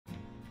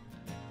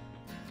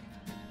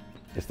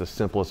It's the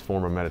simplest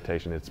form of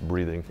meditation. It's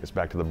breathing. It's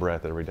back to the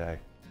breath every day.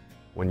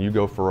 When you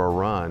go for a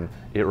run,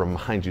 it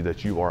reminds you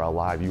that you are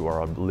alive. You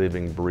are a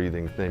living,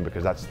 breathing thing,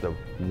 because that's the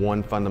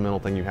one fundamental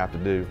thing you have to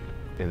do,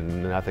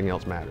 and nothing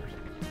else matters.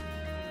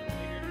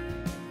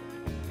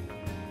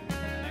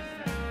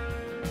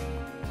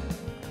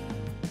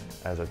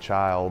 As a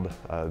child,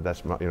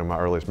 that's my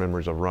earliest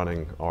memories of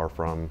running are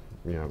from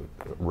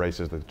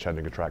races that the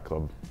Chattanooga Track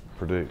Club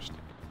produced.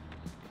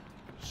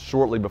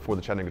 Shortly before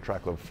the Chattanooga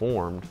Track Club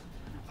formed,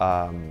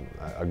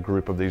 a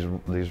group of these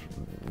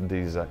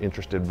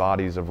interested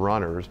bodies of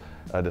runners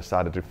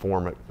decided to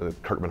form at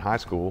Kirkman High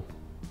School,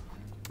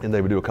 and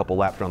they would do a couple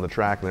laps around the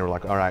track, and they were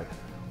like, all right,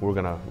 we're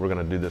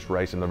gonna do this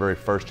race. And the very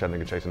first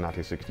Chattanooga Chase in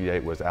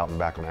 1968 was out and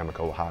back on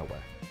Amicola Highway.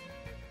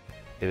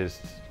 It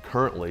is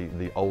currently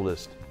the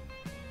oldest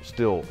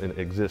still in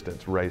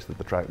existence race that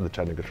the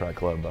Chattanooga Track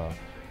Club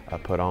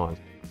put on.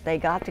 They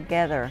got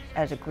together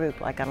as a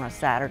group like on a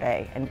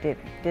Saturday and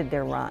did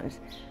their runs,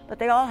 but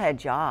they all had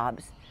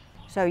jobs.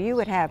 So you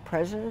would have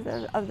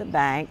president of the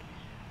bank,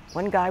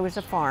 one guy was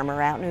a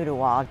farmer out in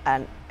Ooltewah,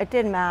 and it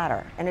didn't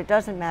matter, and it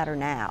doesn't matter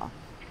now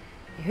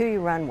who you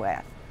run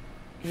with.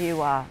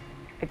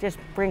 It just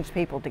brings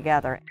people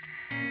together.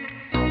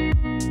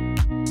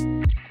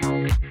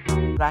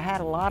 I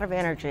had a lot of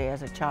energy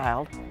as a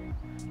child,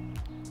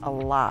 a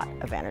lot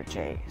of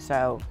energy.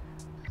 So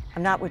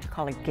I'm not what you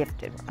call a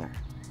gifted runner.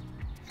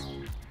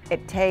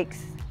 It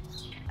takes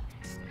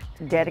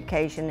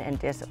dedication and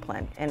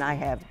discipline, and I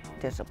have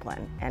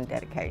discipline and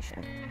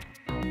dedication.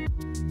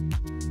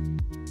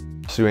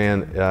 Sue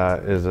Ann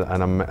is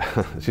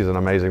she's an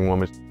amazing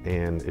woman,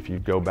 and if you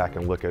go back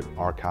and look at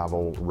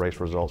archival race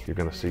results, you're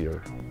going to see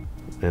her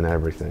in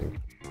everything.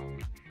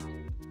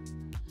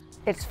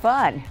 It's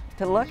fun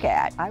to look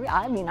at.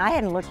 I mean, I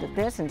hadn't looked at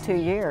this in 2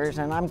 years,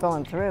 and I'm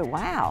going through,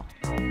 wow.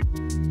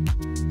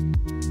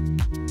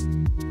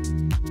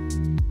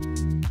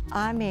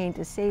 I mean,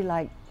 to see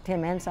like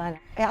Tim Ensign,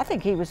 I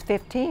think he was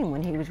 15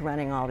 when he was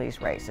running all these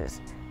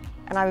races.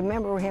 And I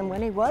remember him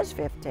when he was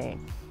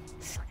 15.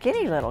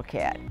 Skinny little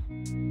kid.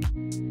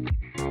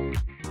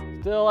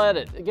 Still at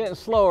it, getting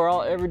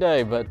slower every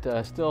day,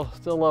 but still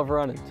love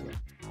running.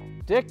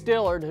 Dick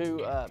Dillard,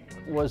 who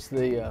was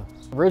the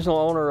original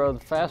owner of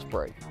the Fast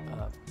Break,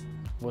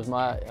 was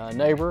my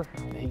neighbor.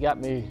 He got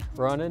me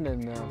running,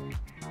 and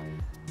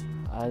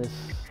I just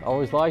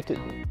always liked it.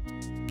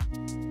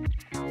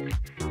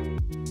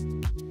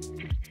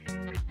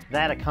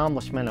 That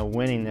accomplishment of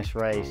winning this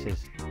race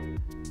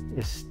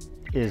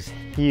is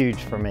huge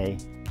for me.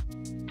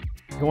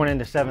 Going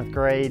into 7th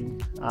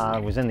grade, I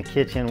was in the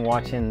kitchen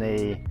watching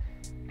the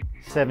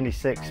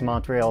 '76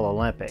 Montreal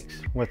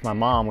Olympics. With my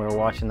mom, we were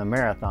watching the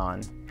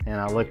marathon,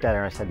 and I looked at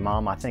her and I said,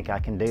 "Mom, I think I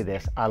can do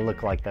this. I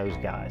look like those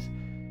guys."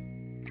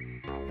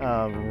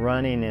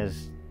 Running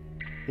is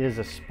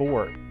a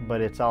sport,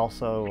 but it's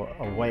also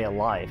a way of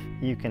life.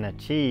 You can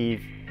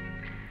achieve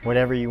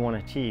whatever you want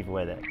to achieve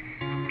with it.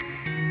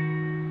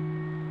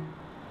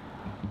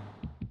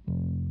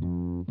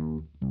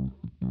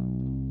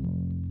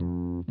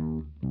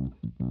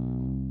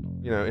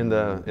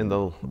 In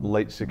the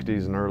late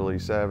 '60s and early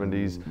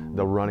 '70s,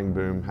 the running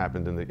boom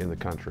happened in the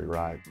country,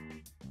 right?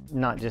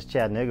 Not just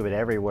Chattanooga, but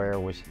everywhere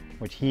was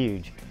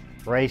huge.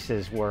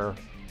 Races were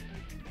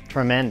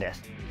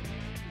tremendous.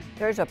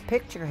 There's a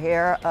picture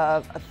here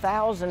of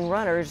 1,000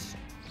 runners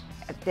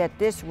at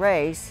this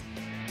race.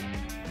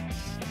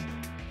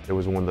 It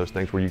was one of those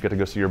things where you get to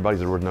go see your buddies.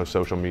 There was no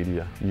social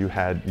media.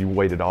 You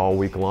waited all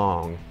week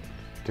long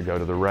to go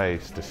to the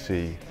race to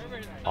see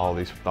all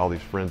these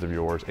friends of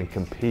yours and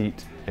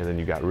compete, and then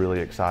you got really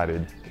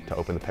excited to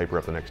open the paper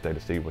up the next day to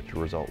see what your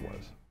result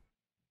was.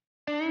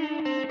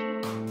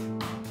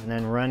 And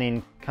then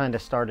running kind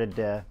of started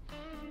to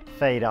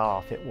fade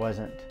off. It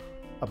wasn't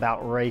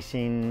about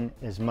racing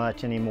as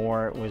much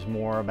anymore. It was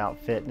more about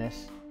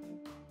fitness.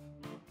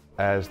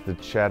 As the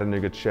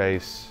Chattanooga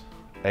Chase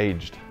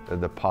aged,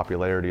 the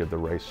popularity of the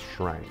race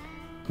shrank,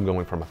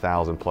 going from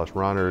 1,000+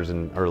 runners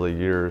in early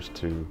years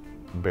to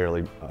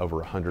barely over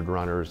 100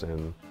 runners,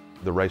 and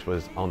the race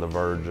was on the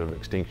verge of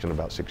extinction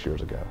about 6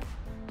 years ago.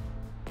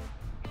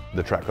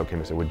 The track club came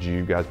and said, "Would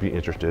you guys be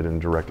interested in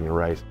directing a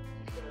race?"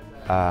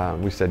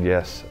 We said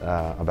yes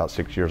about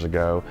 6 years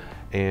ago,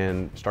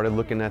 and started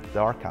looking at the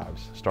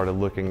archives, started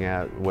looking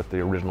at what the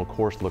original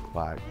course looked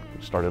like,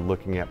 started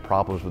looking at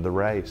problems with the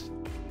race.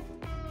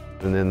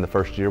 And then the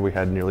first year we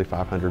had nearly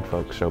 500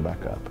 folks show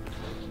back up.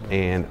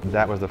 And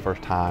that was the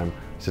first time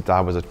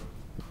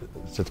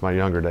since my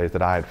younger days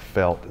that I had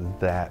felt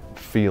that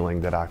feeling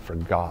that I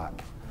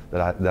forgot,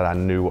 that I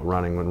knew what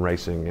running and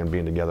racing and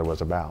being together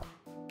was about.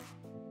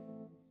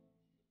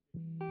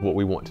 What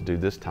we want to do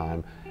this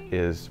time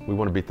is we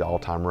want to beat the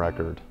all-time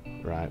record,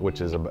 right,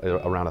 which is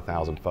around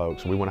 1,000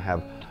 folks. We want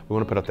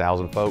to put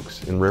 1,000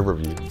 folks in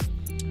Riverview.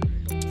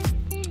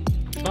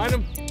 Find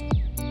them.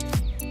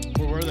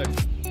 Where were they?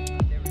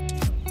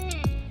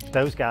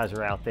 Those guys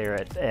are out there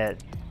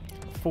at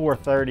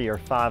 4:30 or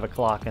 5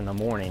 o'clock in the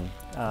morning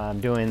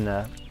doing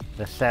the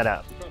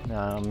setup,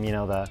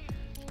 the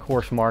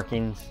course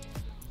markings,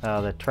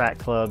 The track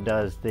club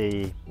does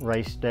the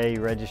race day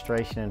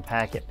registration and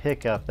packet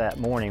pickup that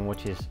morning,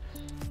 which is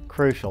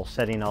crucial,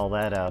 setting all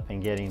that up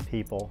and getting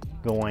people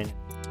going.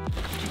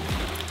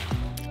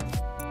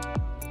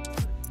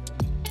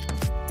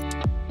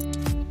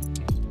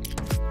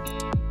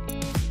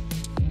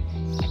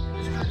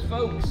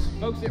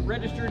 Folks that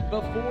registered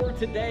before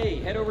today,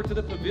 head over to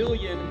the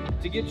pavilion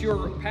to get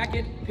your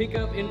packet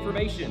pickup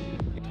information.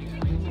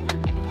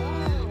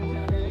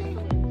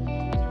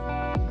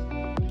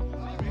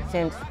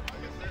 Since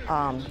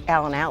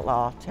Alan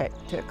Outlaw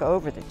took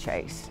over the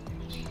chase,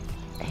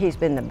 he's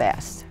been the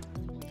best.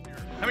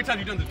 How many times have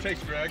you done the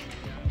chase, Greg?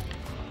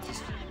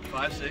 Just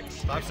 5,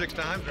 6. 5, 6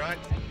 times, right?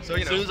 So,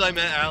 you As know. soon as I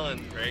met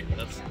Alan, right,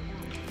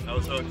 I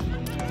was hooked.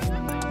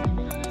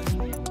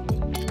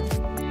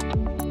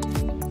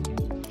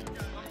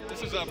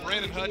 This is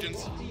Brandon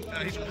Hudgens.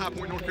 He's from High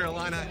Point, North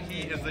Carolina.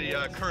 He is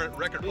the current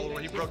record holder.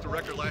 He broke the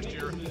record last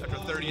year after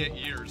 38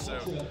 years. So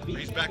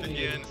he's back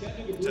again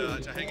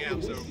to hang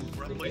out. So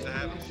we're pleased to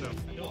have him. So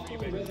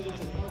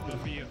good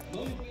for you.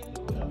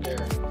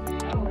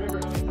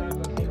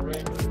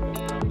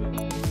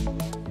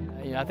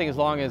 You know, I think as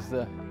long as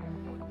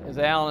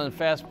Alan and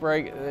Fast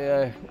Break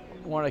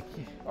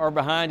are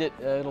behind it,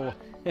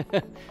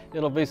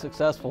 it'll be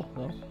successful.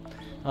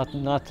 So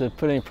not to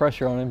put any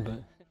pressure on him,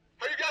 but.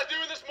 How are you guys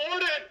doing this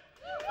morning?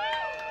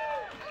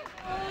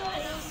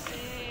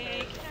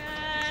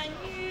 Can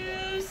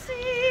you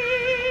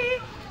see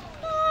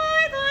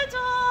by the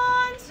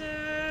dawn's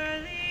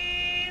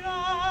early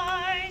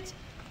light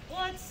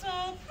what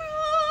so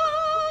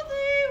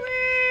proudly we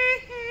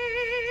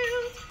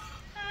hailed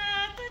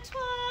at the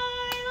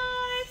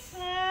twilight's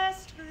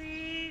last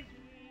gleaming?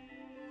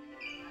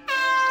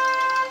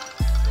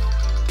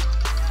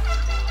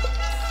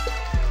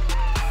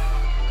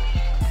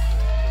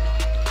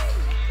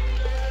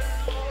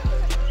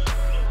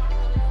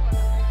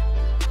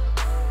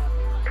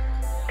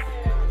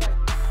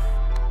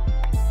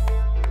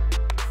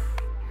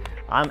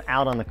 I'm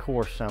out on the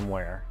course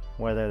somewhere,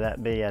 whether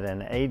that be at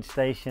an aid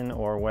station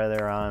or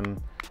whether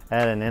I'm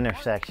at an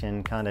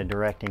intersection kind of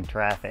directing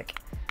traffic.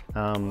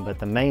 But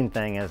the main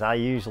thing is I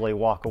usually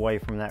walk away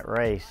from that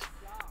race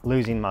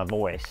losing my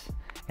voice,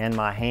 and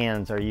my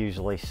hands are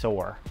usually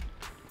sore.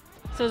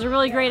 So it's a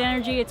really great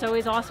energy. It's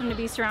always awesome to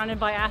be surrounded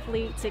by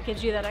athletes. It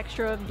gives you that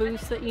extra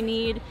boost that you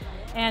need.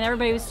 And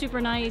everybody was super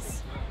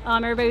nice.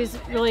 Everybody was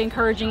really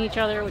encouraging each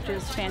other, which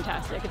is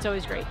fantastic. It's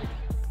always great.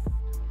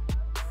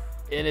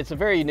 And it's a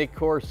very unique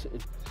course.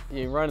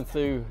 You run it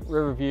through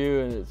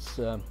Riverview, and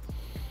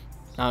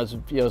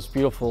it's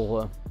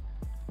beautiful.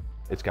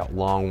 It's got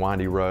long,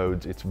 windy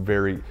roads. It's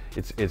very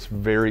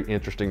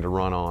interesting to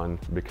run on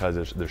because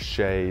there's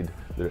shade.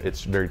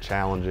 It's very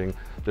challenging.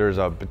 There's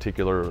a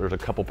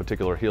couple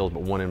particular hills,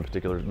 but one in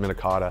particular is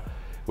Minnetonka,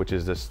 which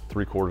is this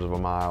 3/4 of a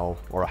mile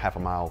or a half a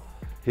mile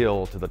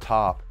hill to the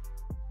top.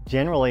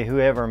 Generally,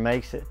 whoever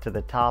makes it to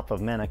the top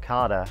of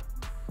Minnetonka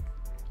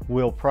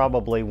will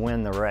probably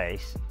win the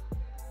race.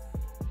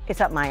 It's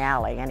up my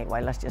alley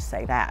anyway, let's just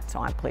say that, so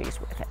I'm pleased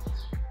with it.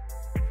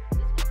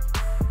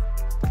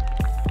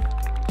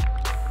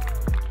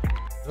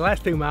 The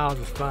last 2 miles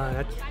is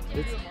fun.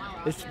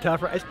 It's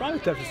tougher. It's probably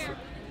the toughest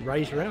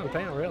race around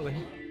town, really.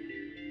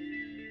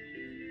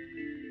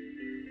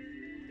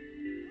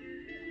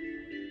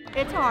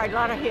 It's hard, a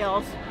lot of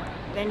hills.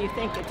 Then you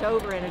think it's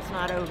over and it's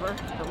not over.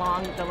 The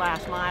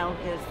last mile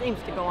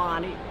seems to go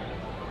on.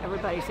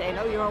 Everybody's saying,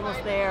 oh, you're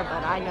almost there,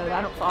 but I know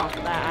I don't fall for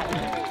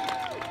that.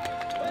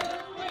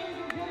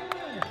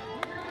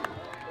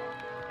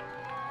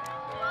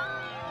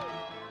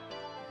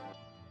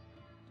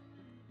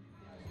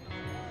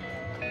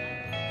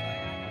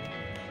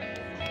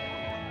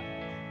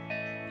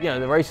 Yeah,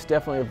 the race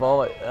definitely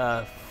evolved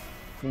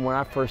from when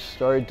I first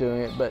started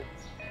doing it, but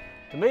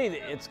to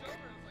me,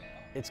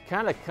 it's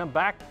kind of come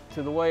back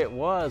to the way it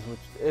was, which,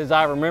 as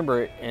I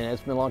remember it, and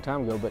it's been a long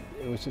time ago, but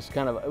it was just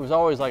it was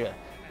always like a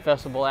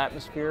festival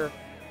atmosphere.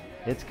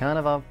 It's kind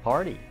of a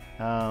party.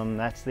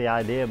 That's the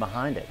idea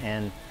behind it,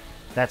 and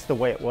that's the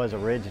way it was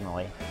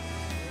originally.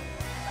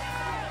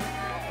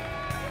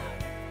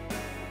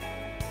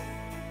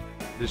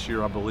 This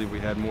year, I believe we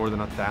had more than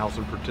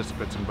 1,000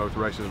 participants in both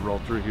races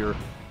rolled through here.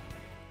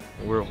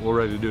 We're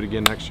ready to do it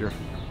again next year.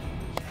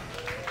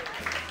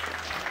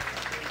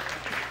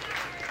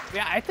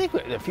 Yeah, I think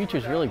the future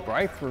is really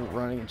bright for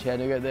running in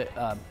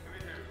Chattanooga.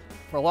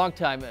 For a long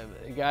time,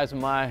 guys in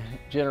my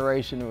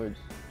generation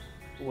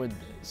would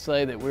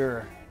say that we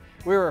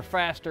were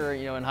faster,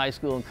 in high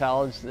school and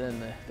college than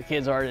the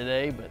kids are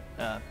today,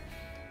 but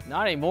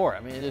not anymore. I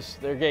mean,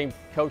 they're getting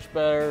coached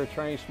better,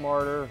 training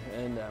smarter,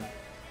 and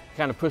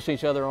kind of pushing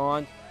each other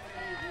on.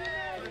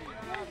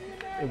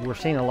 We're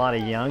seeing a lot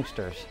of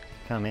youngsters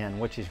come in,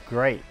 which is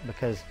great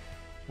because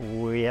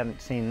we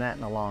haven't seen that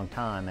in a long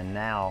time, and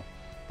now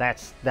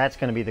that's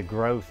going to be the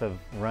growth of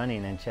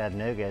running in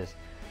Chattanooga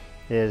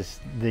is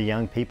the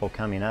young people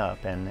coming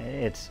up, and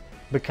it's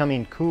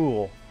becoming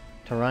cool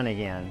to run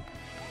again.